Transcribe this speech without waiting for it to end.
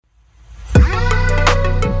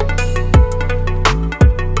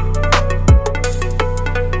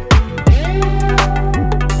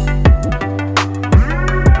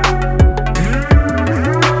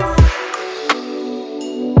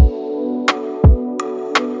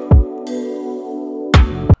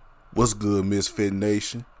What's good, Misfit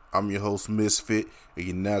Nation? I'm your host, Misfit, and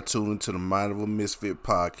you're now tuned into the Mind of a Misfit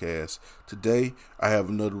podcast. Today, I have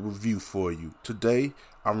another review for you. Today,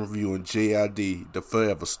 I'm reviewing J.I.D, The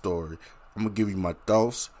Forever Story. I'm going to give you my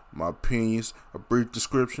thoughts, my opinions, a brief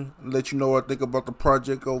description, and let you know what I think about the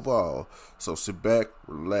project overall. So sit back,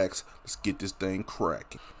 relax, let's get this thing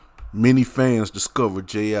cracking. Many fans discovered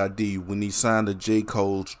J.I.D when he signed the J.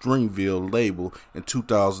 Cole's Dreamville label in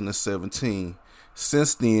 2017.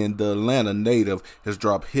 Since then, the Atlanta native has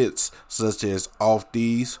dropped hits such as Off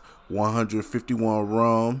These, 151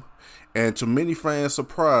 Rum, and to many fans'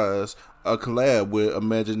 surprise, a collab with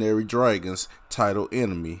Imaginary Dragons titled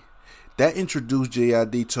Enemy. That introduced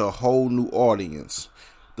J.I.D to a whole new audience.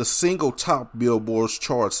 The single topped Billboard's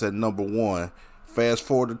charts at number 1. Fast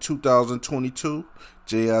forward to 2022,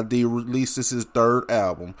 J.I.D releases his third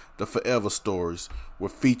album, The Forever Stories,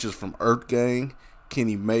 with features from Earth Gang,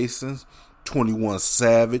 Kenny Masons, 21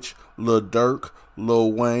 Savage, Lil Durk,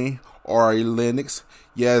 Lil Wayne, Ari Lennox,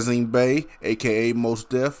 Yazin Bey, aka Mos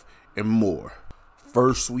Def, and more.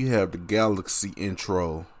 First, we have the Galaxy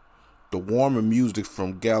intro. The warmer music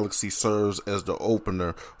from Galaxy serves as the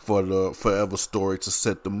opener for the Forever Story to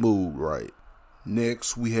set the mood right.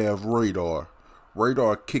 Next, we have Radar.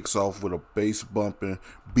 Radar kicks off with a bass bumping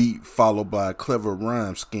beat followed by a clever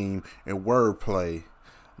rhyme scheme and wordplay.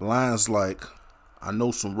 Lines like, I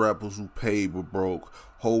know some rappers who paid but broke.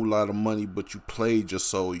 Whole lot of money, but you played your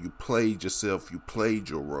soul. You played yourself. You played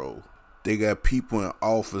your role. They got people in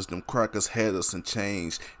office. Them crackers had us in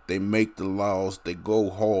change. They make the laws. They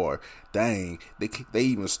go hard. Dang, they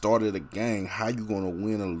even started a gang. How you gonna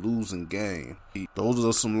win a losing game? Those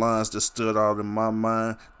are some lines that stood out in my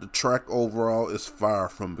mind. The track overall is fire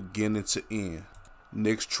from beginning to end.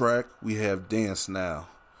 Next track, we have Dance Now.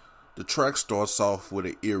 The track starts off with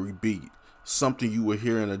an eerie beat. Something you would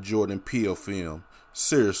hear in a Jordan Peele film.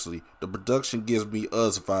 Seriously, the production gives me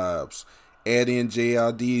Us vibes. Add in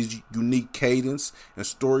J.I.D's unique cadence and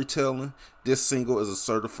storytelling, this single is a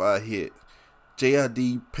certified hit.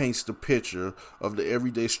 J.I.D paints the picture of the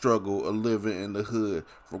everyday struggle of living in the hood,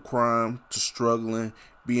 from crime to struggling,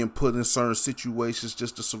 being put in certain situations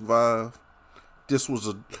just to survive. This was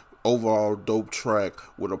an overall dope track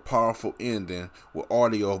with a powerful ending with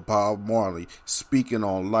audio of Bob Marley speaking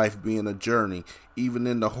on life being a journey, even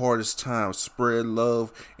in the hardest times, spread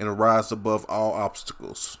love and rise above all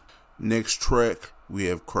obstacles. Next track, we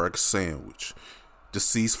have Crack Sandwich.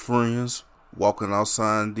 Deceased friends, walking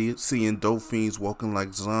outside, seeing dope fiends walking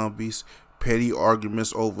like zombies, petty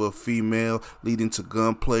arguments over a female leading to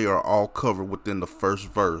gunplay are all covered within the first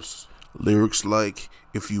verse. Lyrics like,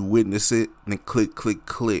 if you witness it, then click, click,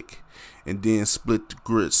 click, and then split the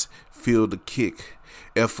grits, feel the kick,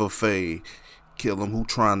 FFA, kill him who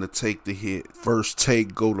trying to take the hit. First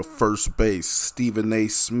take, go to first base. Stephen A.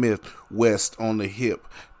 Smith, West on the hip,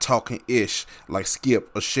 talking ish like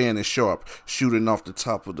Skip or Shannon Sharp, shooting off the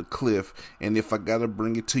top of the cliff. And if I gotta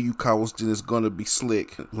bring it to you, cowards, then it's gonna be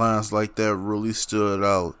slick. Lines like that really stood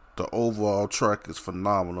out. The overall track is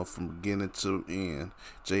phenomenal from beginning to end.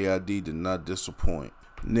 J.I.D did not disappoint.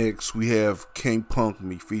 Next, we have Can't Punk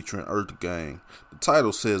Me featuring Earth Gang. The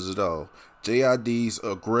title says it all. J.I.D's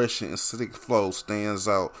aggression and slick flow stands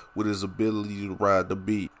out with his ability to ride the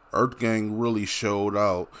beat. Earth Gang really showed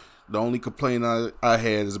out. The only complaint I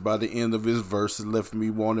had is by the end of his verse, it left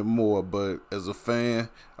me wanting more, but as a fan,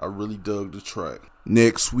 I really dug the track.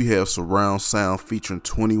 Next, we have Surround Sound featuring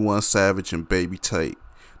 21 Savage and Baby Tate.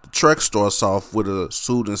 The track starts off with a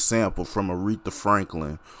soothing sample from Aretha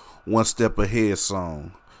Franklin, One Step Ahead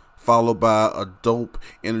song, followed by a dope,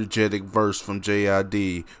 energetic verse from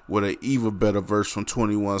J.I.D with an even better verse from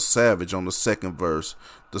 21 Savage on the second verse.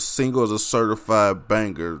 The single is a certified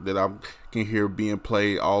banger that I can hear being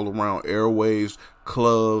played all around airwaves,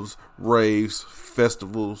 clubs, raves,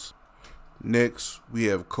 festivals. Next, we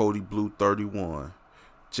have Cody Blue 31.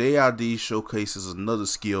 J.I.D showcases another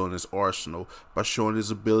skill in his arsenal by showing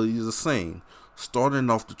his ability to sing, starting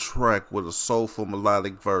off the track with a soulful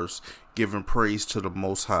melodic verse, giving praise to the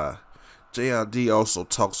Most High. J.I.D also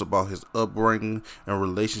talks about his upbringing and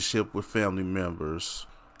relationship with family members.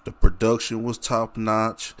 The production was top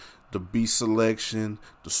notch, the beat selection,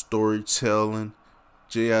 the storytelling.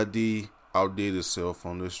 J.I.D outdid himself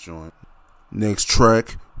on this joint. Next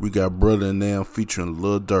track, we got Brother and Them featuring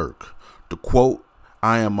Lil Durk. The quote,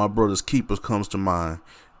 I am my brother's keeper, comes to mind.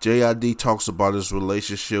 J.I.D talks about his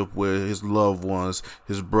relationship with his loved ones,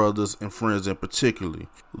 his brothers and friends in particular.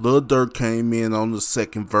 Lil Durk came in on the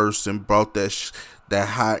second verse and brought that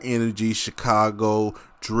high energy Chicago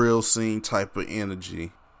drill scene type of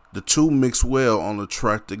energy. The two mix well on the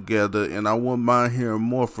track together, and I wouldn't mind hearing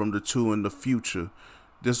more from the two in the future.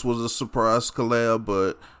 This was a surprise collab,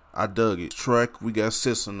 but I dug it. Track, we got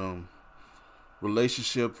Sis on them.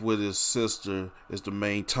 Relationship with his sister is the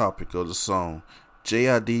main topic of the song.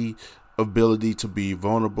 J.I.D. ability to be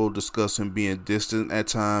vulnerable, discussing being distant at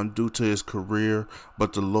times due to his career,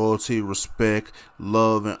 but the loyalty, respect,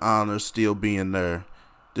 love, and honor still being there.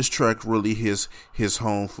 This track really hits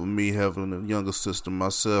home for me, having a younger sister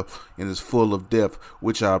myself, and is full of depth,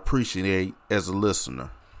 which I appreciate as a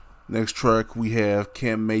listener. Next track we have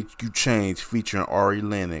Can't Make You Change featuring Ari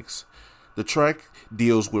Lennox. The track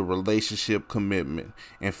deals with relationship commitment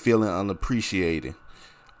and feeling unappreciated.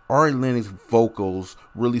 Ari Lennox vocals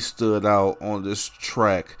really stood out on this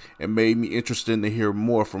track and made me interested to hear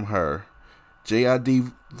more from her. J.I.D.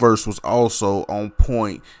 verse was also on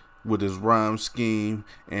point with his rhyme scheme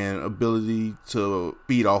and ability to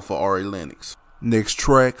beat off of Ari Lennox. Next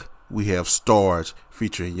track, we have Stars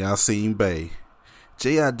featuring Yasin Bey.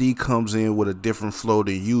 J.I.D. comes in with a different flow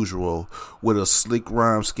than usual, with a slick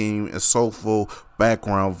rhyme scheme and soulful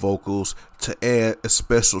background vocals to add a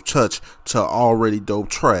special touch to an already dope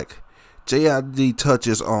track. J.I.D.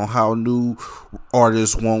 touches on how new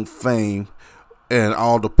artists want fame and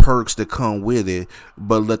all the perks that come with it,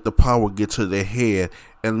 but let the power get to their head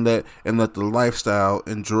and let the lifestyle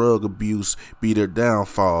and drug abuse be their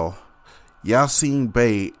downfall. Yasin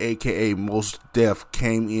Bey, aka Most Def,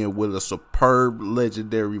 came in with a superb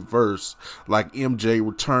legendary verse, like MJ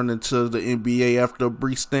returning to the NBA after a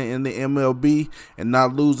brief stint in the MLB and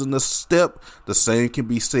not losing a step. The same can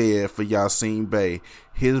be said for Yasin Bey.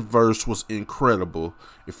 His verse was incredible.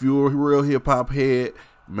 If you're a real hip hop head,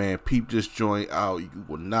 man, peep this joint out. You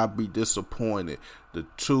will not be disappointed. The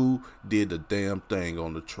two did the damn thing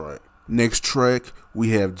on the track. Next track, we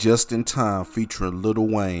have Just in Time featuring Lil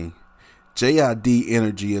Wayne. J.I.D.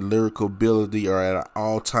 energy and lyrical ability are at an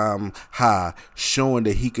all-time high, showing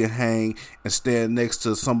that he can hang and stand next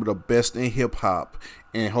to some of the best in hip-hop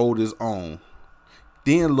and hold his own.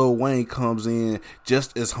 Then Lil Wayne comes in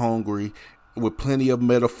just as hungry, with plenty of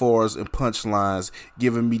metaphors and punchlines,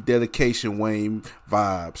 giving me Dedication Wayne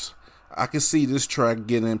vibes. I can see this track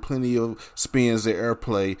getting plenty of spins and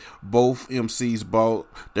airplay. Both MCs bought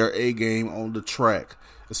their A game on the track.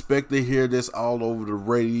 Expect to hear this all over the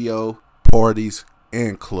radio, parties,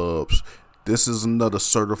 and clubs. This is another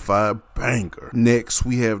certified banger. Next,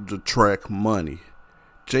 we have the track Money.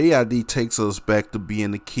 J.I.D. takes us back to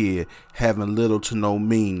being a kid, having little to no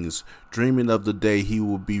means, dreaming of the day he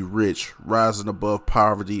will be rich, rising above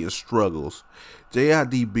poverty and struggles.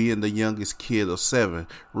 J.I.D. being the youngest kid of 7,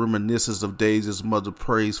 reminisces of days his mother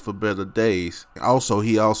prays for better days. He also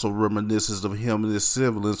reminisces of him and his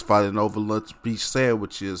siblings fighting over lunch beach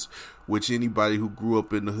sandwiches, which anybody who grew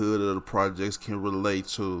up in the hood of the projects can relate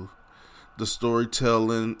to. The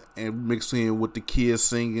storytelling and mixing with the kids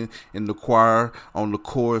singing in the choir on the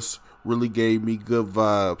chorus really gave me good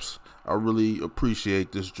vibes. I really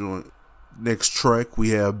appreciate this joint. Next track, we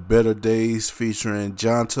have Better Days featuring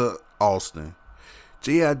Jonta Austin.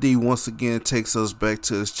 J.I.D. once again takes us back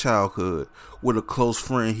to his childhood with a close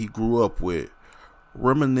friend he grew up with.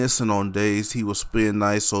 Reminiscing on days he would spend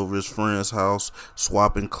nights over his friend's house,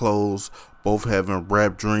 swapping clothes, both having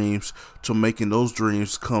rap dreams, to making those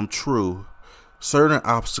dreams come true. Certain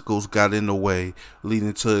obstacles got in the way,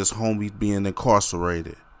 leading to his homies being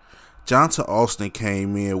incarcerated. Jonta Austin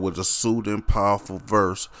came in with a soothing, powerful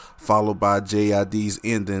verse, followed by J.I.D.'s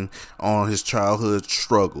ending on his childhood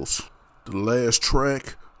struggles. The last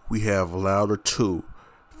track, we have Louder 2,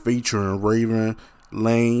 featuring Raven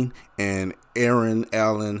Lane and Aaron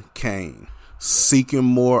Allen Kane. Seeking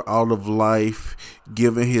more out of life,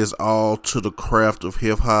 giving his all to the craft of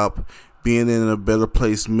hip-hop, being in a better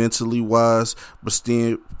place mentally wise, but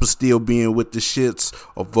still being with the shits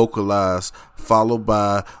or vocalized, followed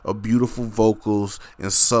by a beautiful vocals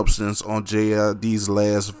and substance on J.I.D.'s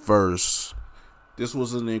last verse. This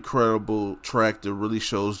was an incredible track that really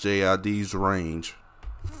shows J.I.D.'s range.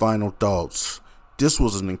 Final thoughts. This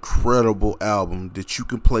was an incredible album that you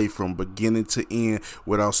can play from beginning to end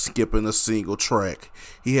without skipping a single track.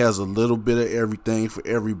 He has a little bit of everything for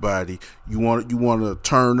everybody. You want to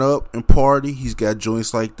turn up and party? He's got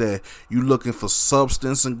joints like that. You looking for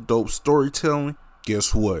substance and dope storytelling?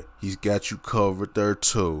 Guess what? He's got you covered there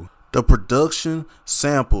too. The production,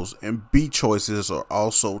 samples, and beat choices are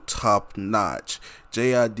also top notch.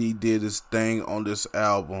 J.I.D. did his thing on this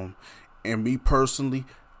album, and me personally,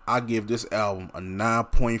 I give this album a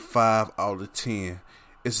 9.5 out of 10.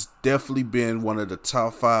 It's definitely been one of the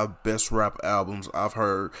top 5 best rap albums I've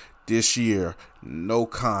heard this year. No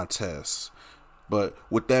contest. But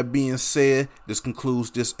with that being said, this concludes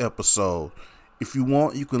this episode. If you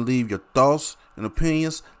want, you can leave your thoughts and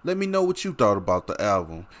opinions. Let me know what you thought about the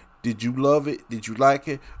album. Did you love it? Did you like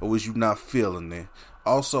it? Or was you not feeling it?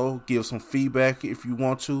 Also, give some feedback if you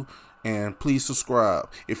want to. And please subscribe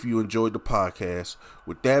if you enjoyed the podcast.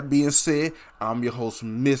 With that being said, I'm your host,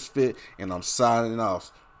 Misfit, and I'm signing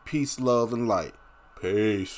off. Peace, love, and light. Peace.